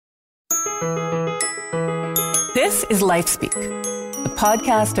This is LifeSpeak, a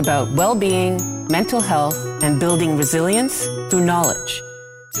podcast about well-being, mental health, and building resilience through knowledge.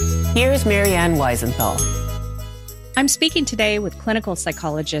 Here's Marianne Weisenthal. I'm speaking today with clinical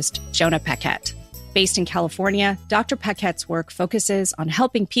psychologist Jonah Paquette. Based in California, Dr. Paquette's work focuses on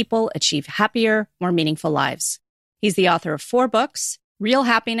helping people achieve happier, more meaningful lives. He's the author of 4 books, Real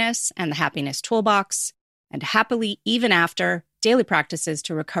Happiness and the Happiness Toolbox, and Happily Even After, Daily Practices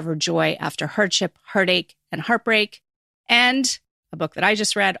to Recover Joy After Hardship, Heartache, and Heartbreak, and a book that I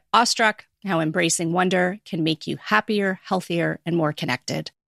just read, Awestruck, How Embracing Wonder Can Make You Happier, Healthier, and More Connected.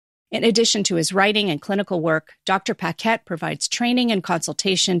 In addition to his writing and clinical work, Dr. Paquette provides training and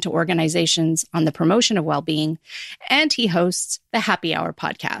consultation to organizations on the promotion of well-being, and he hosts the Happy Hour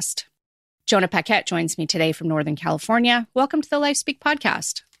podcast. Jonah Paquette joins me today from Northern California. Welcome to the LifeSpeak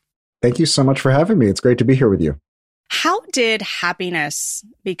podcast. Thank you so much for having me. It's great to be here with you. How did happiness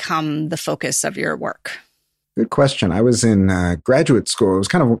become the focus of your work? Good question. I was in graduate school. It was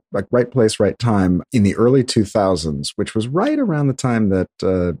kind of like right place, right time in the early 2000s, which was right around the time that,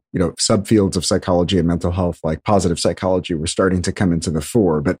 subfields of psychology and mental health, like positive psychology, were starting to come into the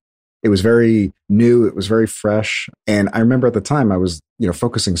fore. But it was very new. It was very fresh. And I remember at the time I was,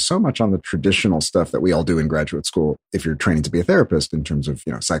 focusing so much on the traditional stuff that we all do in graduate school if you're training to be a therapist in terms of,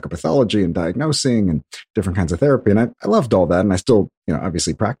 psychopathology and diagnosing and different kinds of therapy. And I loved all that. And I still,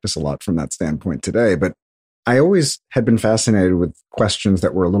 obviously practice a lot from that standpoint today. But I always had been fascinated with questions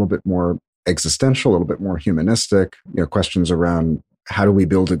that were a little bit more existential, a little bit more humanistic, questions around how do we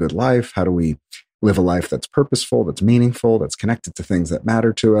build a good life? How do we live a life that's purposeful, that's meaningful, that's connected to things that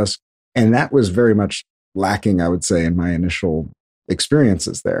matter to us? And that was very much lacking, I would say, in my initial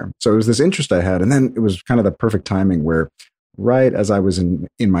experiences there. So it was this interest I had. And then it was kind of the perfect timing where right as I was in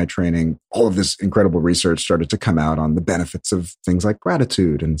my training, all of this incredible research started to come out on the benefits of things like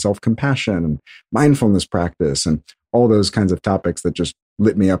gratitude and self-compassion and mindfulness practice and all those kinds of topics that just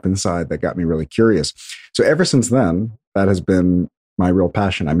lit me up inside, that got me really curious. So ever since then, that has been my real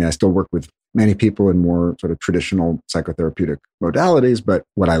passion. I mean, I still work with many people in more sort of traditional psychotherapeutic modalities, but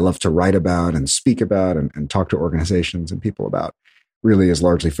what I love to write about and speak about and talk to organizations and people about really is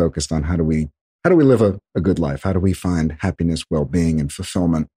largely focused on how do we live a good life? How do we find happiness, well-being, and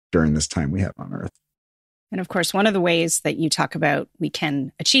fulfillment during this time we have on Earth? And of course, one of the ways that you talk about we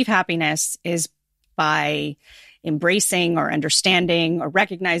can achieve happiness is by embracing or understanding or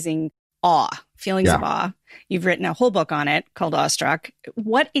recognizing awe, feelings of awe. You've written a whole book on it called Awestruck.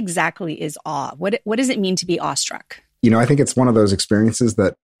 What exactly is awe? What does it mean to be awestruck? I think it's one of those experiences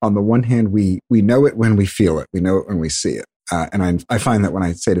that on the one hand, we know it when we feel it. We know it when we see it. And I find that when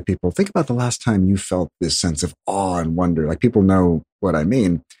I say to people, think about the last time you felt this sense of awe and wonder, like people know what I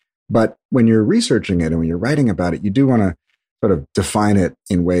mean. But when you're researching it and when you're writing about it, you do want to sort of define it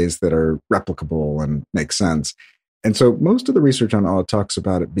in ways that are replicable and make sense. And so most of the research on awe talks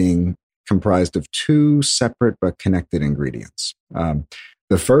about it being comprised of 2 separate but connected ingredients.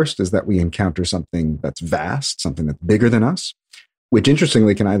 The first is that we encounter something that's vast, something that's bigger than us, which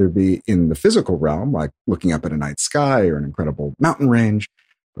interestingly can either be in the physical realm, like looking up at a night sky or an incredible mountain range,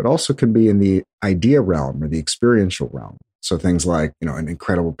 but also can be in the idea realm or the experiential realm. So things like, an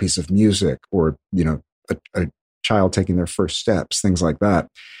incredible piece of music or, a child taking their first steps, things like that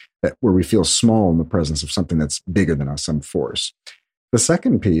where we feel small in the presence of something that's bigger than us, some force. The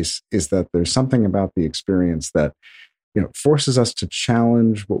second piece is that there's something about the experience that, forces us to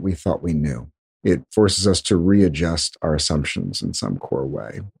challenge what we thought we knew. It forces us to readjust our assumptions in some core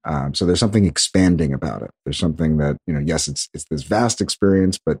way. So there's something expanding about it. There's something that, yes, it's this vast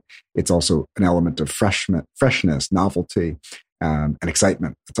experience, but it's also an element of freshness, novelty, and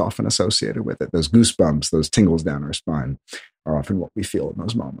excitement that's often associated with it. Those goosebumps, those tingles down our spine are often what we feel in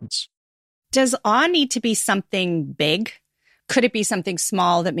those moments. Does awe need to be something big? Could it be something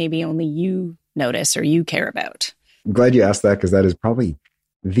small that maybe only you notice or you care about? I'm glad you asked that because that is probably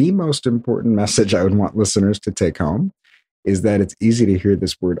the most important message I would want listeners to take home is that it's easy to hear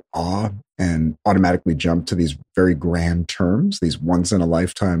this word awe and automatically jump to these very grand terms, these once in a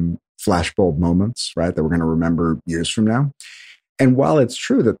lifetime flashbulb moments, right, that we're going to remember years from now. And while it's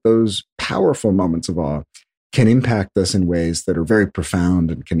true that those powerful moments of awe can impact us in ways that are very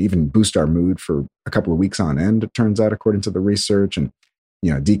profound and can even boost our mood for a couple of weeks on end, it turns out, according to the research, and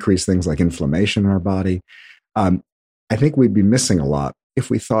decrease things like inflammation in our body, I think we'd be missing a lot if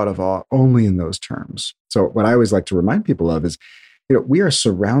we thought of awe only in those terms. So what I always like to remind people of is, we are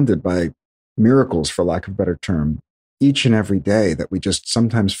surrounded by miracles, for lack of a better term, each and every day that we just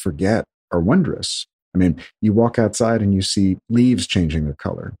sometimes forget are wondrous. I mean, you walk outside and you see leaves changing their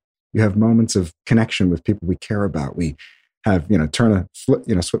color. You have moments of connection with people we care about. We have,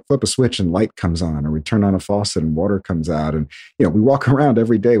 flip a switch and light comes on, or we turn on a faucet and water comes out. And, we walk around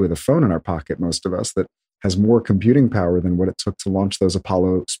every day with a phone in our pocket, most of us, that has more computing power than what it took to launch those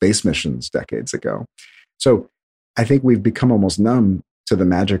Apollo space missions decades ago. So I think we've become almost numb to the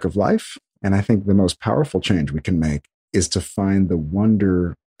magic of life. And I think the most powerful change we can make is to find the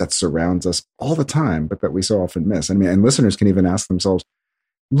wonder that surrounds us all the time, but that we so often miss. And listeners can even ask themselves,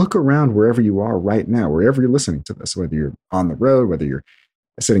 look around wherever you are right now, wherever you're listening to this, whether you're on the road, whether you're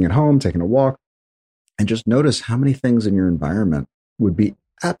sitting at home, taking a walk, and just notice how many things in your environment would be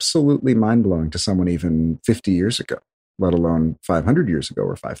absolutely mind-blowing to someone even 50 years ago, let alone 500 years ago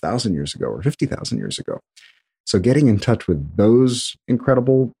or 5,000 years ago or 50,000 years ago. So getting in touch with those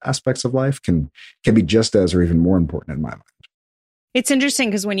incredible aspects of life can be just as or even more important in my mind. It's interesting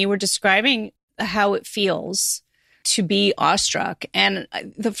because when you were describing how it feels to be awestruck, and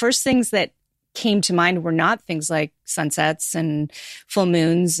the first things that came to mind were not things like sunsets and full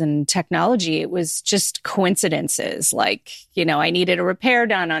moons and technology. It was just coincidences. Like, I needed a repair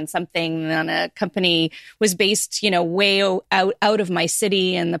done on something, and a company was based, way out of my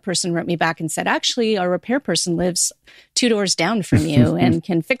city. And the person wrote me back and said, actually, our repair person lives 2 doors down from you and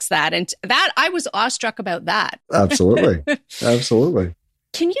can fix that. And that I was awestruck about that. Absolutely. Absolutely.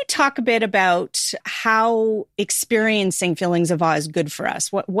 Can you talk a bit about how experiencing feelings of awe is good for us?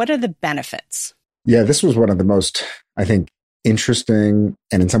 What are the benefits? Yeah, this was one of the most, I think, interesting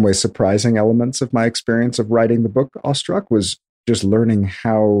and in some ways surprising elements of my experience of writing the book, Awestruck, was just learning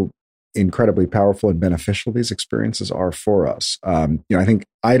how incredibly powerful and beneficial these experiences are for us. I think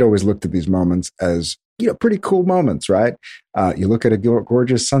I'd always looked at these moments as, pretty cool moments, right? You look at a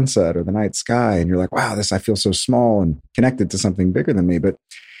gorgeous sunset or the night sky and you're like, wow, I feel so small and connected to something bigger than me. But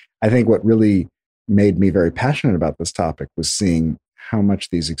I think what really made me very passionate about this topic was seeing how much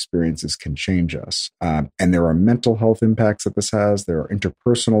these experiences can change us. And there are mental health impacts that this has. There are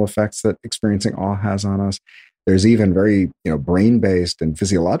interpersonal effects that experiencing awe has on us. There's even very, brain-based and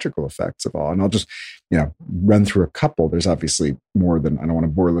physiological effects of awe. And I'll just, run through a couple. There's obviously more than, I don't want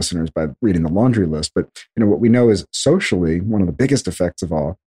to bore listeners by reading the laundry list, but, what we know is socially, one of the biggest effects of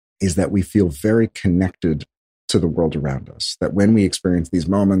awe is that we feel very connected to the world around us. That when we experience these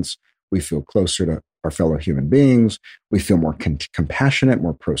moments, we feel closer to our fellow human beings. We feel more compassionate,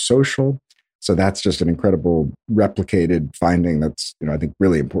 more pro-social. So that's just an incredible replicated finding that's, I think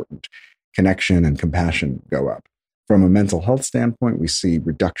really important. Connection and compassion go up. From a mental health standpoint, we see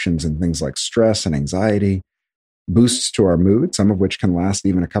reductions in things like stress and anxiety, boosts to our mood, some of which can last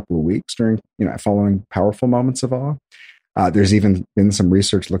even a couple of weeks during, following powerful moments of awe. There's even been some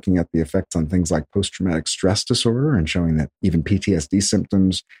research looking at the effects on things like post-traumatic stress disorder and showing that even PTSD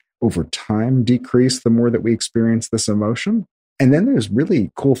symptoms over time decrease the more that we experience this emotion. And then there's really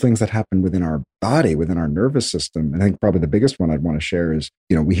cool things that happen within our body, within our nervous system. And I think probably the biggest one I'd want to share is,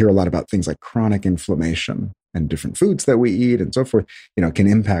 we hear a lot about things like chronic inflammation and different foods that we eat and so forth, can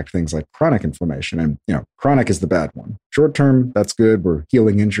impact things like chronic inflammation. And, chronic is the bad one. Short term, that's good. We're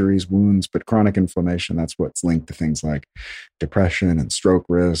healing injuries, wounds, but chronic inflammation, that's what's linked to things like depression and stroke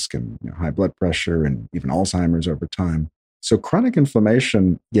risk and high blood pressure and even Alzheimer's over time. So chronic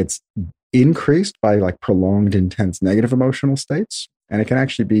inflammation gets increased by prolonged, intense negative emotional states. And it can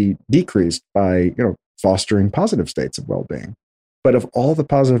actually be decreased by, fostering positive states of well-being. But of all the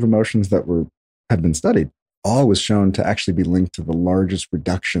positive emotions that have been studied, awe was shown to actually be linked to the largest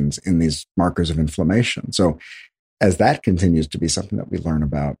reductions in these markers of inflammation. So as that continues to be something that we learn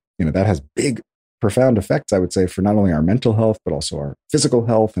about, that has big, profound effects, I would say, for not only our mental health, but also our physical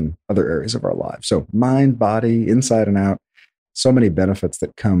health and other areas of our lives. So mind, body, inside and out, so many benefits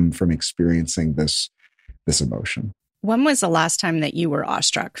that come from experiencing this emotion. When was the last time that you were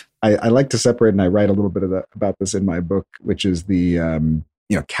awestruck? I like to separate, and I write a little bit about this in my book, which is the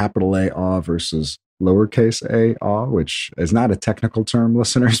capital A awe versus lowercase a awe, which is not a technical term,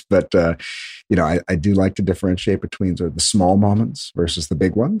 listeners, but I do like to differentiate between sort of the small moments versus the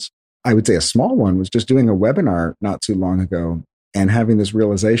big ones. I would say a small one was just doing a webinar not too long ago and having this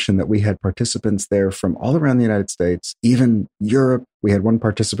realization that we had participants there from all around the United States, even Europe. We had one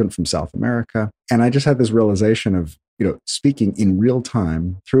participant from South America. And I just had this realization of, speaking in real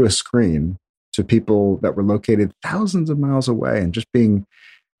time through a screen to people that were located thousands of miles away and just being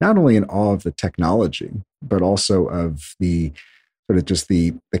not only in awe of the technology, but also of the sort of just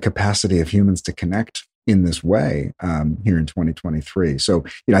the capacity of humans to connect in this way here in 2023. So,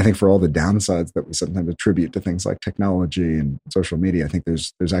 I think for all the downsides that we sometimes attribute to things like technology and social media, I think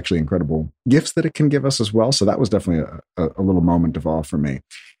there's actually incredible gifts that it can give us as well. So that was definitely a little moment of awe for me.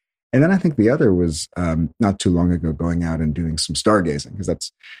 And then I think the other was not too long ago going out and doing some stargazing, because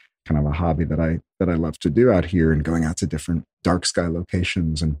that's kind of a hobby that I love to do out here, and going out to different dark sky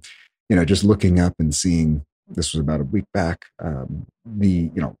locations and, just looking up and seeing, this was about a week back,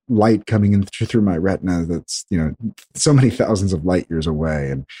 the, light coming in through my retina that's, so many thousands of light years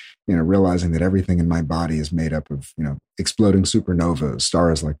away, and, realizing that everything in my body is made up of, exploding supernovas,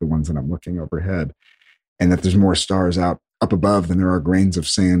 stars like the ones that I'm looking overhead, and that there's more stars up above than there are grains of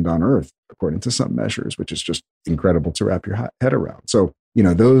sand on Earth, according to some measures, which is just incredible to wrap your head around. So,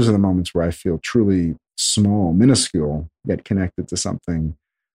 those are the moments where I feel truly small, minuscule, yet connected to something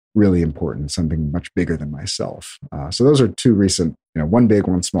really important, something much bigger than myself. So those are two recent, one big,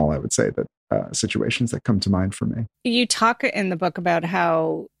 one small, I would say, that situations that come to mind for me. You talk in the book about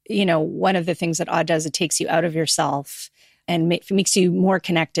how, one of the things that awe does, it takes you out of yourself and makes you more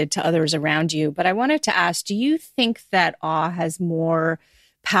connected to others around you. But I wanted to ask, do you think that awe has more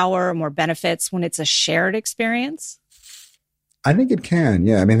power, more benefits when it's a shared experience? I think it can,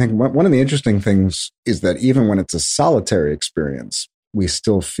 yeah. I mean, I think one of the interesting things is that even when it's a solitary experience, we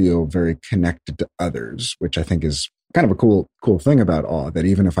still feel very connected to others, which I think is kind of a cool thing about awe, that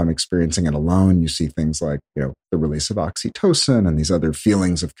even if I'm experiencing it alone, you see things like, the release of oxytocin and these other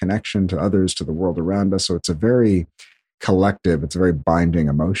feelings of connection to others, to the world around us. So it's a very collective, it's a very binding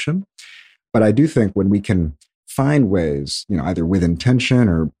emotion. But I do think when we can find ways, either with intention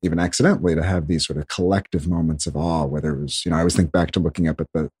or even accidentally, to have these sort of collective moments of awe, whether it was, I always think back to looking up at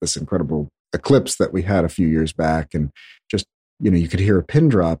this incredible eclipse that we had a few years back, and just, you could hear a pin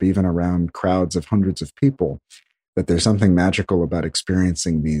drop even around crowds of hundreds of people, that there's something magical about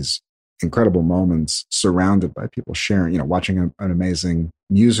experiencing these incredible moments surrounded by people sharing, watching an amazing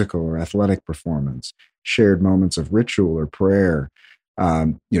musical or athletic performance, shared moments of ritual or prayer,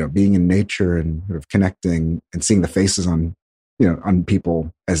 being in nature and sort of connecting and seeing the faces on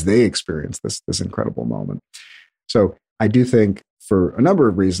people as they experience this incredible moment. So I do think, for a number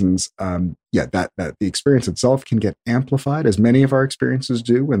of reasons, that the experience itself can get amplified, as many of our experiences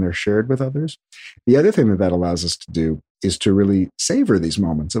do when they're shared with others. The other thing that allows us to do is to really savor these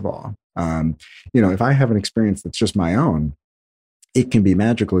moments of awe. If I have an experience that's just my own, it can be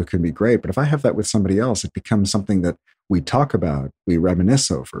magical, it can be great. But if I have that with somebody else, it becomes something that we talk about, we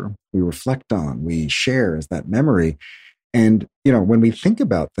reminisce over, we reflect on, we share as that memory. And, when we think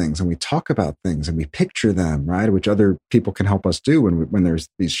about things and we talk about things and we picture them, right, which other people can help us do when there's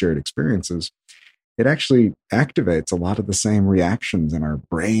these shared experiences, it actually activates a lot of the same reactions in our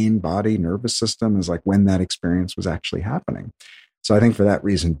brain, body, nervous system as like when that experience was actually happening. So I think for that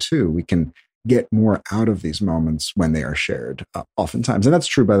reason, too, we can get more out of these moments when they are shared, oftentimes. And that's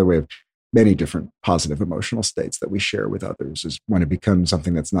true, by the way, of many different positive emotional states that we share with others, is when it becomes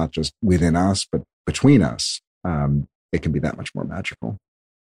something that's not just within us, but between us. It can be that much more magical.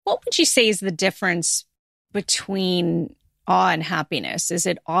 What would you say is the difference between awe and happiness? Is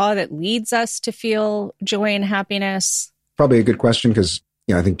it awe that leads us to feel joy and happiness? Probably a good question, because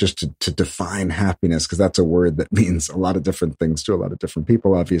I think just to define happiness, because that's a word that means a lot of different things to a lot of different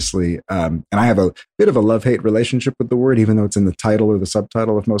people, obviously. And I have a bit of a love-hate relationship with the word, even though it's in the title or the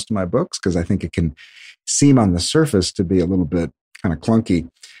subtitle of most of my books, because I think it can seem on the surface to be a little bit kind of clunky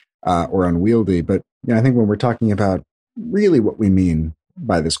or unwieldy. But I think when we're talking about really what we mean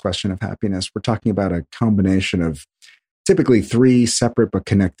by this question of happiness, we're talking about a combination of typically three separate but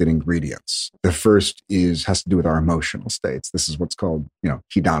connected ingredients. The first has to do with our emotional states. This is what's called,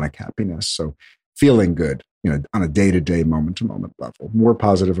 hedonic happiness. So feeling good, on a day-to-day, moment-to-moment level. More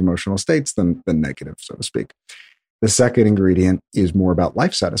positive emotional states than negative, so to speak. The second ingredient is more about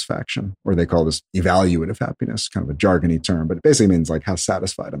life satisfaction, or they call this evaluative happiness, kind of a jargony term, but it basically means like, how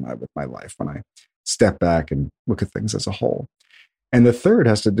satisfied am I with my life when I step back and look at things as a whole. And the third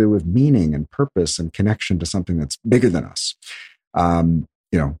has to do with meaning and purpose and connection to something that's bigger than us.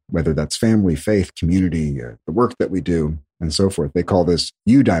 Whether that's family, faith, community, the work that we do, and so forth. They call this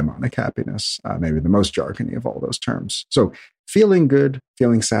eudaimonic happiness, maybe the most jargony of all those terms. So feeling good,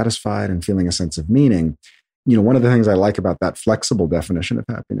 feeling satisfied, and feeling a sense of meaning. One of the things I like about that flexible definition of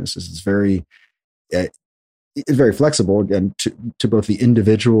happiness is it's very flexible, again, to both the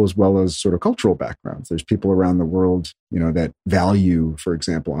individual as well as sort of cultural backgrounds. There's people around the world, that value, for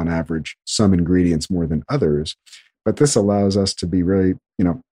example, on average, some ingredients more than others. But this allows us to be really,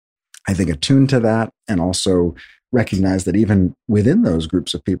 I think, attuned to that, and also recognize that even within those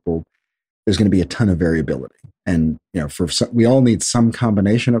groups of people, there's going to be a ton of variability. And, we all need some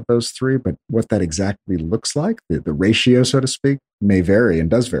combination of those three, but what that exactly looks like, the ratio, so to speak, may vary and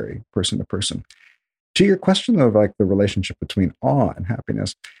does vary person to person. To your question of like the relationship between awe and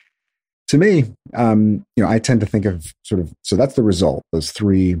happiness, to me, I tend to think of so that's the result, those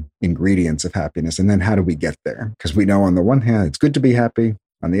three ingredients of happiness. And then how do we get there? Because we know on the one hand, it's good to be happy.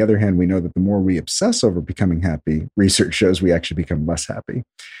 On the other hand, we know that the more we obsess over becoming happy, research shows we actually become less happy.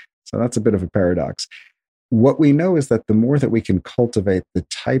 So that's a bit of a paradox. What we know is that the more that we can cultivate the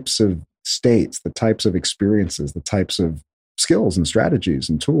types of states, the types of experiences, the types of skills and strategies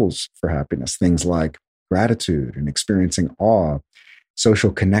and tools for happiness, things like gratitude and experiencing awe,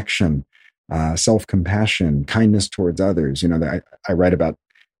 social connection, self-compassion, kindness towards others. I write about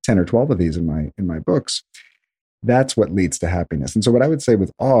 10 or 12 of these in my books. That's what leads to happiness. And so what I would say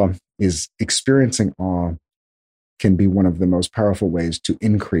with awe is experiencing awe can be one of the most powerful ways to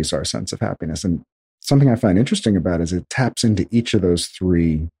increase our sense of happiness. And something I find interesting about is it taps into each of those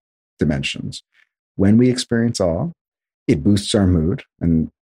three dimensions. When we experience awe, it boosts our mood, and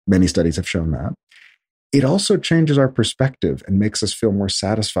many studies have shown that. It also changes our perspective and makes us feel more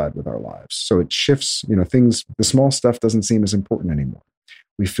satisfied with our lives. So it shifts, things, the small stuff doesn't seem as important anymore.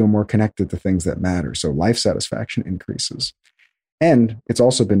 We feel more connected to things that matter. So life satisfaction increases. And it's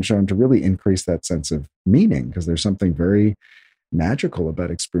also been shown to really increase that sense of meaning, because there's something very magical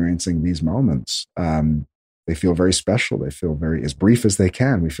about experiencing these moments. They feel very special. They feel very, as brief as they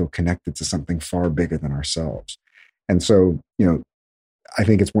can. We feel connected to something far bigger than ourselves. And so, I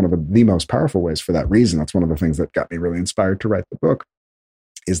think it's one of the most powerful ways for that reason. That's one of the things that got me really inspired to write the book,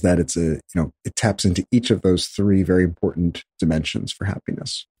 is that it taps into each of those three very important dimensions for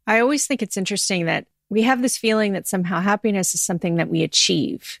happiness. I always think it's interesting that we have this feeling that somehow happiness is something that we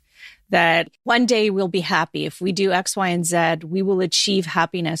achieve, that one day we'll be happy. If we do X, Y, and Z, we will achieve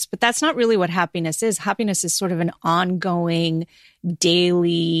happiness. But that's not really what happiness is. Happiness is sort of an ongoing,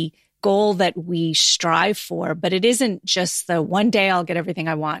 daily goal that we strive for, but it isn't just the one day I'll get everything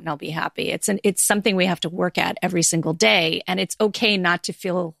I want and I'll be happy. It's something we have to work at every single day. And it's okay not to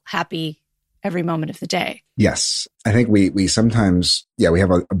feel happy every moment of the day. Yes. I think we sometimes, we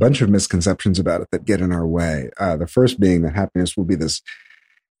have a bunch of misconceptions about it that get in our way. The first being that happiness will be this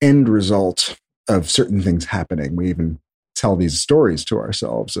end result of certain things happening. We even tell these stories to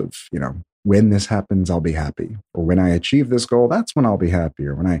ourselves of, when this happens, I'll be happy. Or when I achieve this goal, that's when I'll be happy.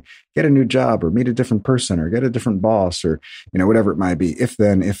 Or when I get a new job or meet a different person or get a different boss or, whatever it might be. If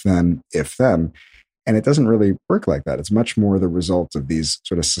then. And it doesn't really work like that. It's much more the result of these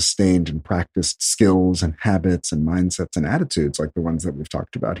sort of sustained and practiced skills and habits and mindsets and attitudes like the ones that we've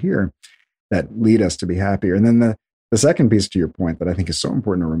talked about here that lead us to be happier. And then the second piece to your point that I think is so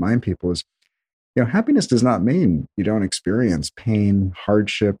important to remind people is, happiness does not mean you don't experience pain,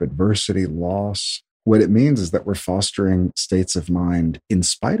 hardship, adversity, loss. What it means is that we're fostering states of mind in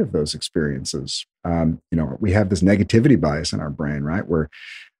spite of those experiences. We have this negativity bias in our brain, right? Where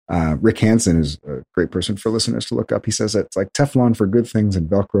Rick Hansen is a great person for listeners to look up. He says that it's like Teflon for good things and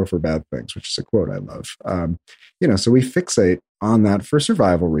Velcro for bad things, which is a quote I love. So we fixate on that for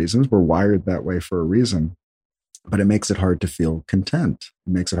survival reasons. We're wired that way for a reason, but it makes it hard to feel content.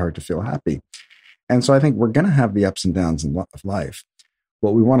 It makes it hard to feel happy. And so I think we're going to have the ups and downs of life.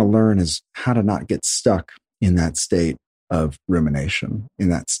 What we want to learn is how to not get stuck in that state of rumination, in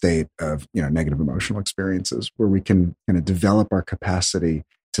that state of negative emotional experiences, where we can kind of develop our capacity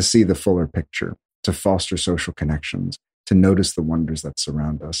to see the fuller picture, to foster social connections, to notice the wonders that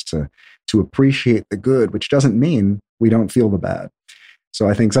surround us, to appreciate the good, which doesn't mean we don't feel the bad. So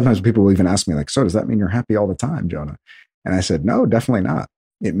I think sometimes people will even ask me, like, so does that mean you're happy all the time, Jonah? And I said, no, definitely not.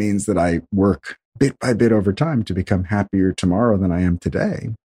 It means that I work bit by bit over time to become happier tomorrow than I am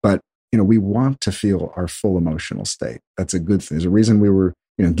today. But, we want to feel our full emotional state. That's a good thing. There's a reason we were,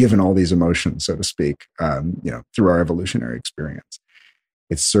 given all these emotions, so to speak, through our evolutionary experience.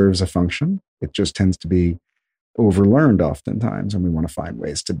 It serves a function. It just tends to be overlearned oftentimes, and we want to find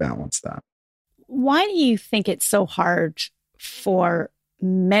ways to balance that. Why do you think it's so hard for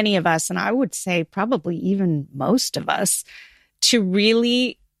many of us, and I would say probably even most of us, to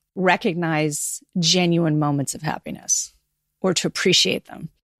really recognize genuine moments of happiness or to appreciate them?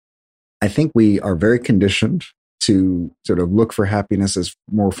 I think we are very conditioned to sort of look for happiness as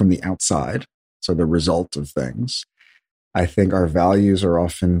more from the outside, so the result of things. I think our values are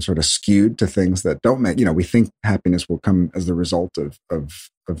often sort of skewed to things that don't make, we think happiness will come as the result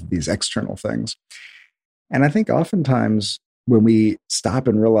of these external things. And I think oftentimes when we stop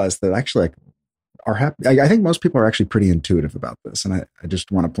and realize that actually I think most people are actually pretty intuitive about this. And I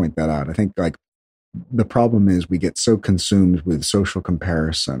just want to point that out. I think the problem is we get so consumed with social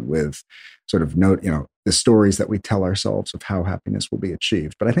comparison, with sort of the stories that we tell ourselves of how happiness will be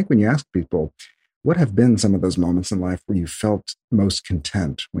achieved. But I think when you ask people, what have been some of those moments in life where you felt most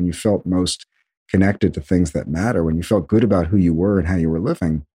content, when you felt most connected to things that matter, when you felt good about who you were and how you were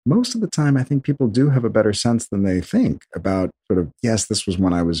living? Most of the time, I think people do have a better sense than they think about sort of, yes, this was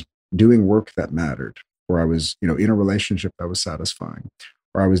when I was doing work that mattered, or I was, in a relationship that was satisfying,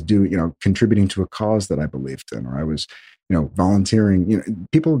 or I was contributing to a cause that I believed in, or I was, volunteering.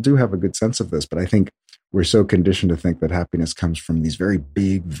 People do have a good sense of this, but I think we're so conditioned to think that happiness comes from these very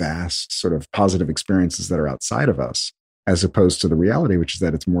big, vast sort of positive experiences that are outside of us, as opposed to the reality, which is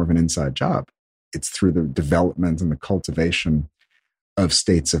that it's more of an inside job. It's through the development and the cultivation of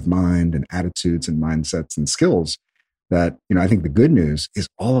states of mind and attitudes and mindsets and skills that, I think the good news is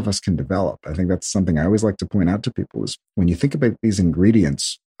all of us can develop. I think that's something I always like to point out to people is when you think about these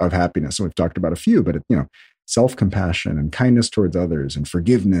ingredients of happiness, and we've talked about a few, but self-compassion and kindness towards others and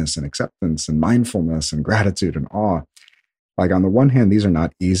forgiveness and acceptance and mindfulness and gratitude and awe. Like on the one hand, these are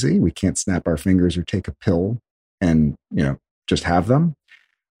not easy. We can't snap our fingers or take a pill and, just have them.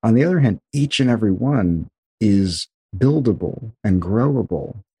 On the other hand, each and every one is buildable and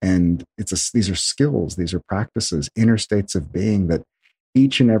growable. And these are skills, these are practices, inner states of being that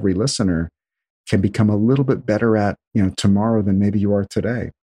each and every listener can become a little bit better at, tomorrow than maybe you are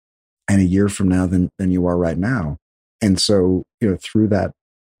today, and a year from now than you are right now. And so, through that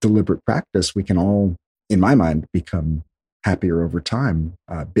deliberate practice, we can all, in my mind, become happier over time,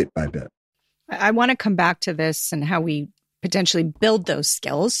 bit by bit. I want to come back to this and how we potentially build those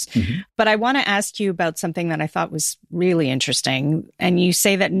skills. Mm-hmm. But I want to ask you about something that I thought was really interesting. And you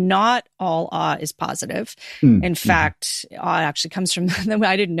say that not all awe is positive. Mm-hmm. In fact, awe actually comes from,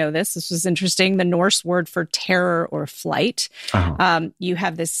 I didn't know this. This was interesting. The Norse word for terror or flight. Uh-huh. You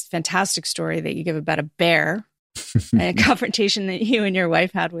have this fantastic story that you give about a bear. A confrontation that you and your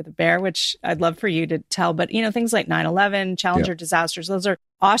wife had with a bear, which I'd love for you to tell. But, things like 9/11, Challenger disasters, those are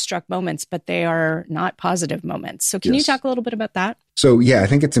awestruck moments, but they are not positive moments. So can you talk a little bit about that? So, yeah, I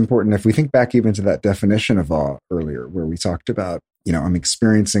think it's important if we think back even to that definition of awe earlier, where we talked about, I'm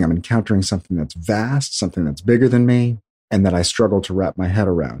encountering something that's vast, something that's bigger than me, and that I struggle to wrap my head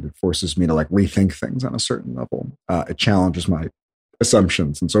around. It forces me to rethink things on a certain level. It challenges my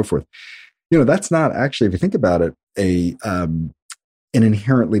assumptions and so forth. That's not actually, if you think about it, an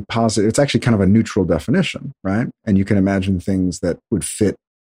inherently positive, it's actually kind of a neutral definition, right? And you can imagine things that would fit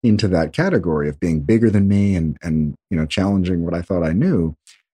into that category of being bigger than me and challenging what I thought I knew.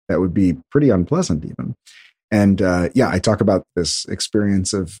 That would be pretty unpleasant even. And I talk about this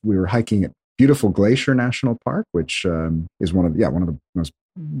experience of, we were hiking at beautiful Glacier National Park, which is one of the most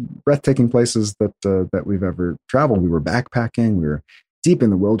breathtaking places that we've ever traveled. We were backpacking. We were deep in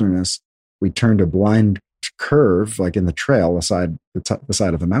the wilderness. We turned a blind curve, in the trail, the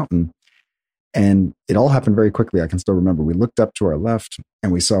side of the mountain. And it all happened very quickly. I can still remember. We looked up to our left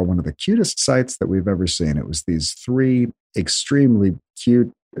and we saw one of the cutest sights that we've ever seen. It was these 3 extremely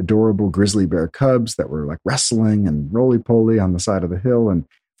cute, adorable grizzly bear cubs that were wrestling and roly-poly on the side of the hill. And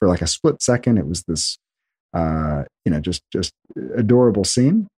for a split second, it was this, just adorable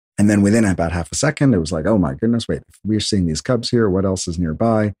scene. And then within about half a second, it was oh my goodness, wait, if we're seeing these cubs here, what else is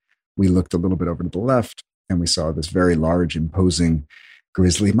nearby? We looked a little bit over to the left and we saw this very large, imposing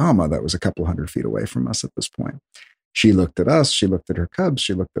grizzly mama that was a couple 100 feet away from us at this point. She looked at us, she looked at her cubs,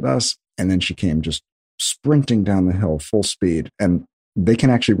 she looked at us, and then she came just sprinting down the hill full speed. And they can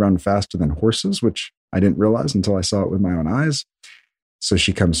actually run faster than horses, which I didn't realize until I saw it with my own eyes. So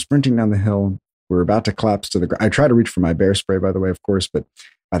she comes sprinting down the hill. We're about to collapse to the ground. I try to reach for my bear spray, by the way, of course, but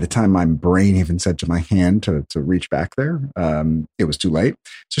by the time my brain even said to my hand to reach back there, it was too late.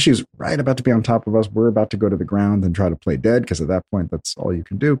 So she was right about to be on top of us. We're about to go to the ground and try to play dead, because at that point, that's all you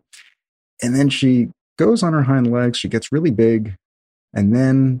can do. And then she goes on her hind legs. She gets really big and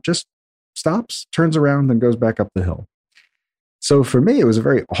then just stops, turns around, and goes back up the hill. So for me, it was a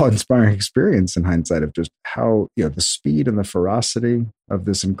very awe-inspiring experience in hindsight of just how, the speed and the ferocity of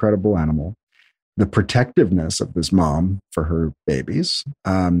this incredible animal, the protectiveness of this mom for her babies,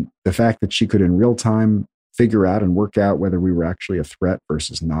 the fact that she could in real time figure out and work out whether we were actually a threat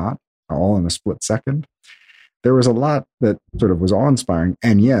versus not, all in a split second. There was a lot that sort of was awe-inspiring,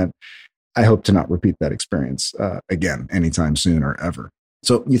 and yet I hope to not repeat that experience again anytime soon or ever.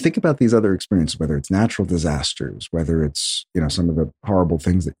 So you think about these other experiences, whether it's natural disasters, whether it's, some of the horrible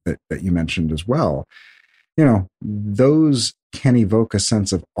things that you mentioned as well, those can evoke a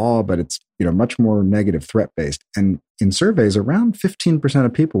sense of awe, but it's, much more negative threat-based. And in surveys, around 15%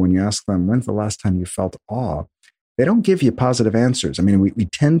 of people, when you ask them, when's the last time you felt awe, they don't give you positive answers. I mean, we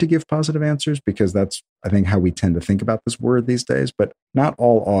tend to give positive answers because that's, I think, how we tend to think about this word these days, but not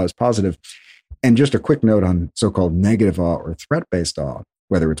all awe is positive. And just a quick note on so-called negative awe or threat-based awe,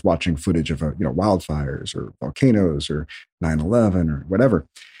 whether it's watching footage of, wildfires or volcanoes or 9/11 or whatever,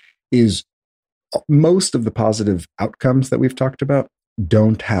 is most of the positive outcomes that we've talked about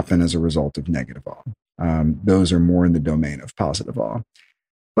don't happen as a result of negative awe. Those are more in the domain of positive awe.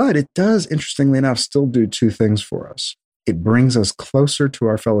 But it does, interestingly enough, still do 2 things for us. it brings us closer to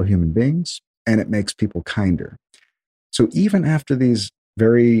our fellow human beings, and it makes people kinder. So even after these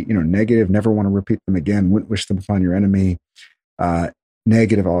very, negative, never want to repeat them again, wouldn't wish them upon your enemy,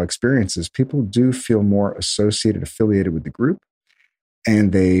 negative all experiences, people do feel more associated, affiliated with the group,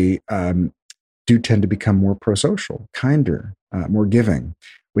 and they do tend to become more pro-social, kinder, more giving,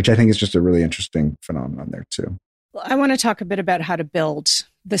 which I think is just a really interesting phenomenon there too. Well, I want to talk a bit about how to build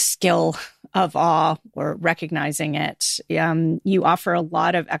the skill of awe or recognizing it. You offer a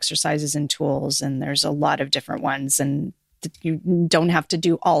lot of exercises and tools, and there's a lot of different ones, and you don't have to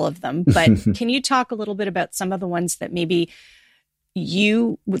do all of them. But can you talk a little bit about some of the ones that maybe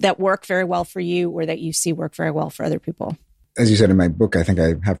that work very well for you or that you see work very well for other people? As you said in my book, I think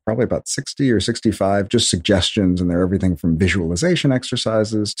I have probably about 60 or 65 just suggestions, and they're everything from visualization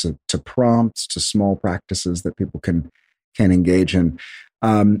exercises to prompts to small practices that people can engage in.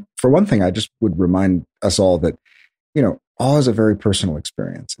 For one thing, I just would remind us all that, awe is a very personal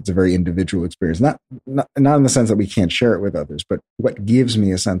experience. It's a very individual experience, not in the sense that we can't share it with others, but what gives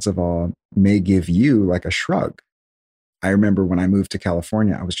me a sense of awe may give you like a shrug. I remember when I moved to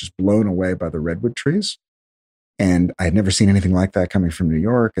California, I was just blown away by the redwood trees. And I had never seen anything like that coming from New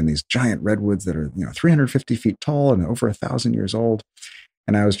York, and these giant redwoods that are, 350 feet tall and over 1,000 years old.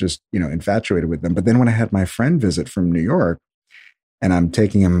 And I was just, infatuated with them. But then when I had my friend visit from New York, and I'm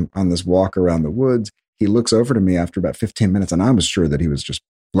taking him on this walk around the woods, he looks over to me after about 15 minutes, and I was sure that he was just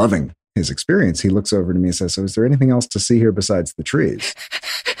loving his experience. He looks over to me and says, "So is there anything else to see here besides the trees?"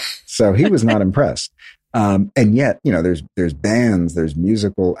 So he was not impressed. And yet, there's bands, there's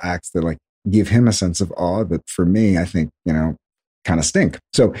musical acts that give him a sense of awe that for me, I think, kind of stink.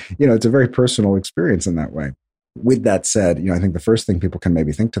 So, it's a very personal experience in that way. With that said, I think the first thing people can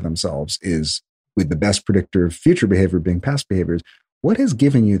maybe think to themselves is, with the best predictor of future behavior being past behaviors, what has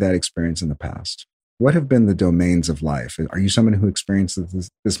given you that experience in the past? What have been the domains of life? Are you someone who experiences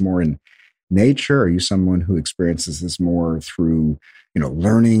this more in nature? Are you someone who experiences this more through,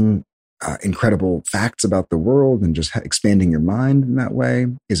 learning incredible facts about the world and just expanding your mind in that way?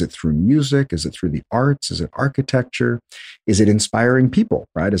 Is it through music? Is it through the arts? Is it architecture? Is it inspiring people,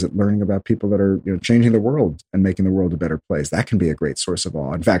 right? Is it learning about people that are changing the world and making the world a better place? That can be a great source of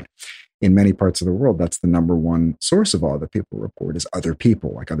awe. In fact, in many parts of the world, that's the number one source of awe that people report is other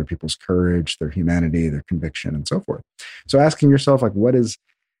people, like other people's courage, their humanity, their conviction, and so forth. So asking yourself, what is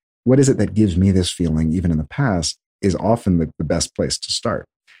it that gives me this feeling, even in the past, is often the best place to start.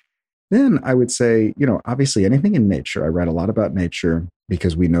 Then I would say, obviously anything in nature. I read a lot about nature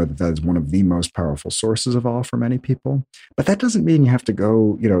because we know that is one of the most powerful sources of awe for many people. But that doesn't mean you have to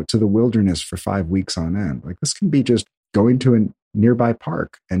go, to the wilderness for 5 weeks on end. This can be just going to a nearby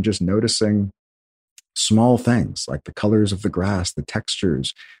park and just noticing small things like the colors of the grass, the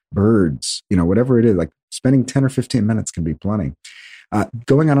textures, birds, whatever it is. Spending 10 or 15 minutes can be plenty.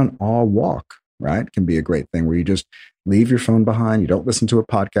 Going on an awe walk, right, can be a great thing where you just leave your phone behind. You don't listen to a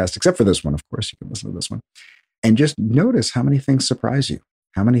podcast, except for this one, of course. You can listen to this one. And just notice how many things surprise you.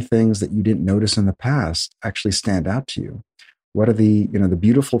 How many things that you didn't notice in the past actually stand out to you? What are the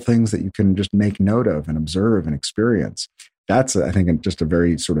beautiful things that you can just make note of and observe and experience? That's, I think, just a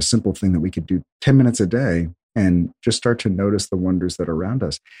very sort of simple thing that we could do 10 minutes a day and just start to notice the wonders that are around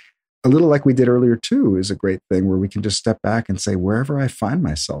us. A little like we did earlier, too, is a great thing where we can just step back and say, wherever I find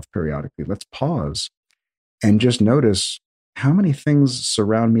myself periodically, let's pause and just notice how many things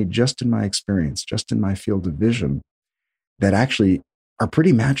surround me just in my experience, just in my field of vision that actually are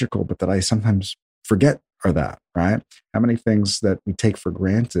pretty magical, but that I sometimes forget are that, right? How many things that we take for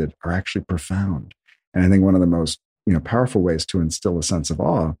granted are actually profound. And I think one of the most, powerful ways to instill a sense of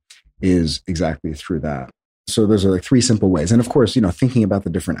awe is exactly through that. So those are 3 simple ways. And of course, thinking about the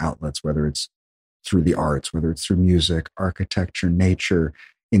different outlets, whether it's through the arts, whether it's through music, architecture, nature,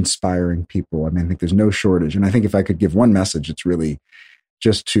 inspiring people. I think there's no shortage. And I think if I could give one message, it's really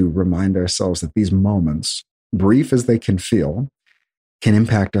just to remind ourselves that these moments, brief as they can feel, can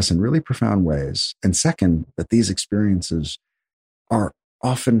impact us in really profound ways. And second, that these experiences are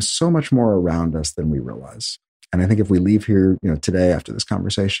often so much more around us than we realize. And I think if we leave here, today after this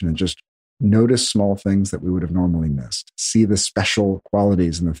conversation and just notice small things that we would have normally missed, see the special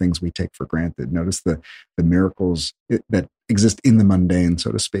qualities and the things we take for granted, notice the miracles that exist in the mundane, so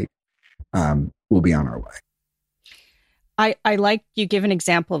to speak, we'll be on our way. I like you give an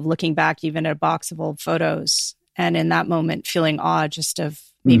example of looking back even at a box of old photos and in that moment feeling awe just of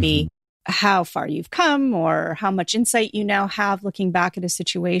maybe how far you've come or how much insight you now have looking back at a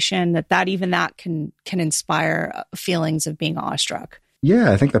situation that can inspire feelings of being awestruck.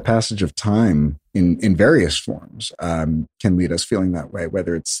 Yeah, I think the passage of time in various forms can lead us feeling that way,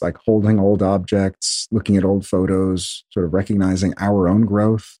 whether it's like holding old objects, looking at old photos, sort of recognizing our own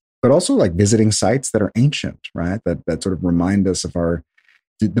growth, but also like visiting sites that are ancient, right? That sort of remind us of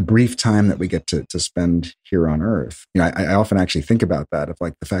the brief time that we get to spend here on Earth. I often actually think about that, of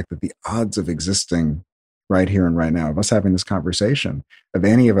like the fact that the odds of existing right here and right now, of us having this conversation, of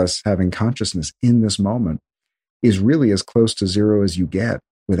any of us having consciousness in this moment, is really as close to zero as you get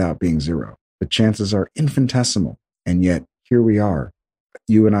without being zero. The chances are infinitesimal. And yet here we are,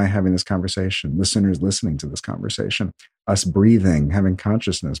 you and I having this conversation, listeners listening to this conversation, us breathing, having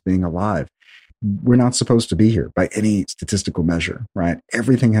consciousness, being alive. We're not supposed to be here by any statistical measure, right?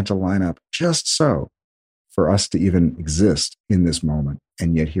 Everything had to line up just so for us to even exist in this moment.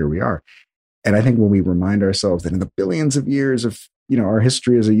 And yet here we are. And I think when we remind ourselves that in the billions of years of our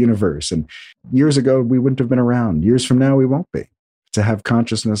history as a universe, and years ago we wouldn't have been around, years from now we won't be, to have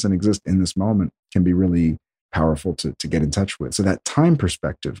consciousness and exist in this moment can be really powerful to get in touch with. So that time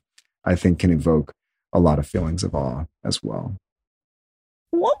perspective, I think, can evoke a lot of feelings of awe as well.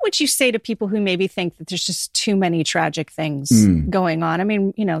 What would you say to people who maybe think that there's just too many tragic things going on? I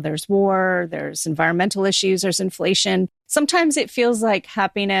mean, there's war, there's environmental issues, there's inflation. Sometimes it feels like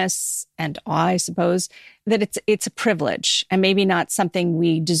happiness and awe, I suppose, that it's a privilege and maybe not something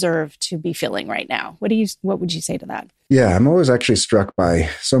we deserve to be feeling right now. What would you say to that? Yeah, I'm always actually struck by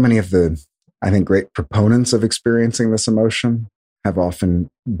so many of the, I think, great proponents of experiencing this emotion have often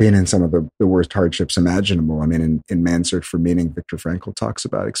been in some of the worst hardships imaginable. I mean, in Man's Search for Meaning, Viktor Frankl talks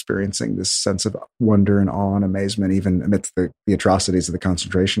about experiencing this sense of wonder and awe and amazement, even amidst the atrocities of the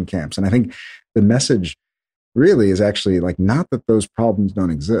concentration camps. And I think the message really is actually like, not that those problems don't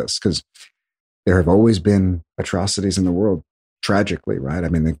exist, because there have always been atrocities in the world, tragically, right? I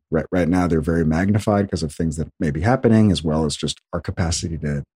mean, right now they're very magnified because of things that may be happening, as well as just our capacity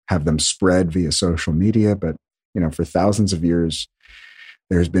to have them spread via social media. But for thousands of years,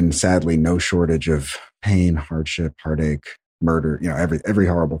 there's been sadly no shortage of pain, hardship, heartache, murder, every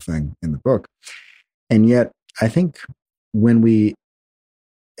horrible thing in the book. And yet, I think when we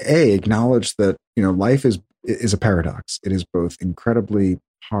acknowledge that, life is a paradox. It is both incredibly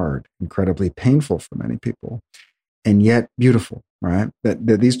hard, incredibly painful for many people, and yet beautiful, right? That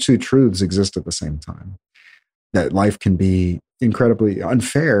these two truths exist at the same time. That life can be incredibly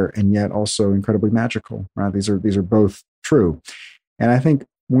unfair and yet also incredibly magical, right? These are both true. And I think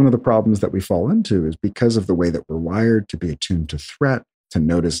one of the problems that we fall into is because of the way that we're wired to be attuned to threat, to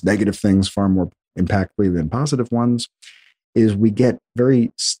notice negative things far more impactfully than positive ones, is we get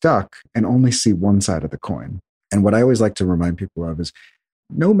very stuck and only see one side of the coin. And what I always like to remind people of is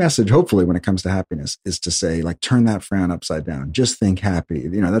no message, hopefully, when it comes to happiness, is to say, like, turn that frown upside down. Just think happy.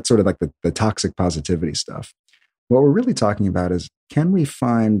 That's sort of like the toxic positivity stuff. What we're really talking about is, can we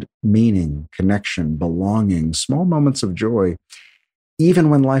find meaning, connection, belonging, small moments of joy, even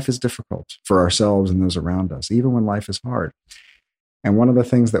when life is difficult for ourselves and those around us, even when life is hard? And one of the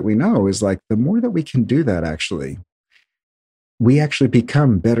things that we know is, like, the more that we can do that, we actually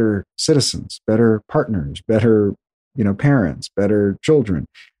become better citizens, better partners, better, parents, better children,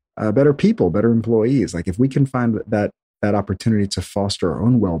 better people, better employees. Like, if we can find that opportunity to foster our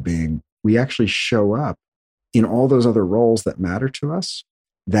own well-being, we actually show up in all those other roles that matter to us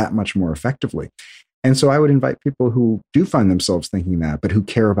that much more effectively. And so I would invite people who do find themselves thinking that, but who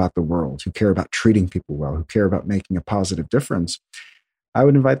care about the world, who care about treating people well, who care about making a positive difference. I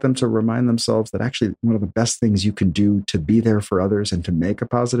would invite them to remind themselves that actually one of the best things you can do to be there for others and to make a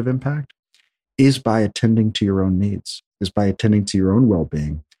positive impact is by attending to your own needs, is by attending to your own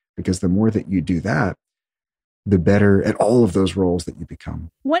well-being. Because the more that you do that, the better at all of those roles that you become.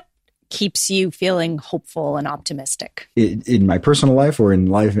 What keeps you feeling hopeful and optimistic? In my personal life, or in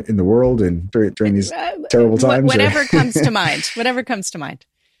life in the world, and during these terrible times? Whatever comes to mind. Whatever comes to mind.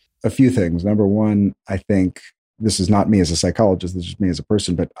 A few things. Number one, I think, this is not me as a psychologist, this is me as a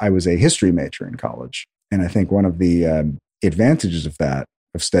person, but I was a history major in college. And I think one of the advantages of that,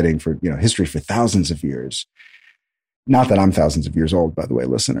 of studying for history for thousands of years, not that I'm thousands of years old, by the way,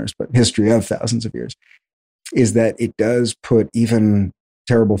 listeners, but history of thousands of years, is that it does put even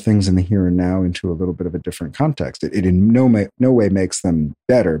terrible things in the here and now into a little bit of a different context. It in no way makes them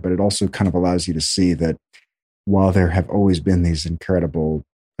better, but it also kind of allows you to see that while there have always been these incredible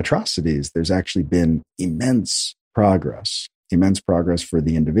atrocities, there's actually been immense progress for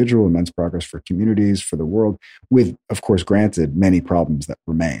the individual, immense progress for communities, for the world, with, of course, granted, many problems that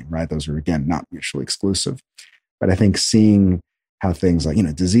remain, right? Those are, again, not mutually exclusive. But I think seeing how things like,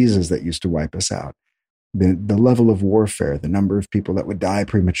 diseases that used to wipe us out, the level of warfare, the number of people that would die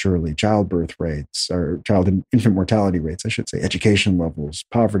prematurely, childbirth rates, or child and infant mortality rates, I should say, education levels,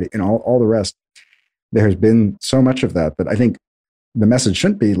 poverty, and all the rest. There has been so much of that I think the message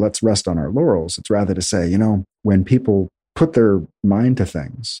shouldn't be, let's rest on our laurels. It's rather to say, when people put their mind to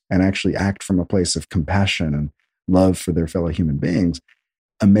things and actually act from a place of compassion and love for their fellow human beings,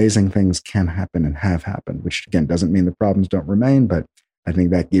 amazing things can happen and have happened, which again doesn't mean the problems don't remain, but I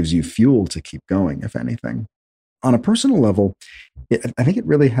think that gives you fuel to keep going, if anything. On a personal level, I think it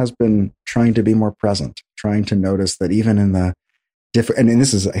really has been trying to be more present, trying to notice that even in the different, and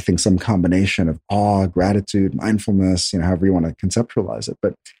this is, I think, some combination of awe, gratitude, mindfulness, however you want to conceptualize it.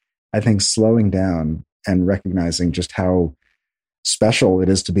 But I think slowing down and recognizing just how special it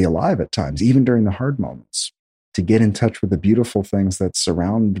is to be alive at times, even during the hard moments, to get in touch with the beautiful things that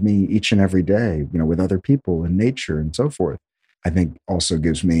surround me each and every day, with other people and nature and so forth, I think also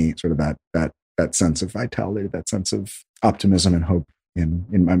gives me sort of that sense of vitality, that sense of optimism and hope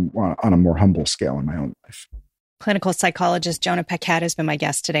on a more humble scale in my own life. Clinical psychologist Jonah Paquette has been my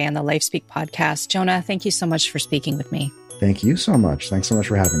guest today on the LifeSpeak podcast. Jonah, thank you so much for speaking with me. Thank you so much. Thanks so much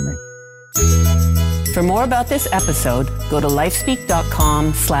for having me. For more about this episode, go to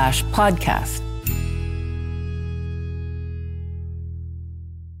lifespeak.com/podcast.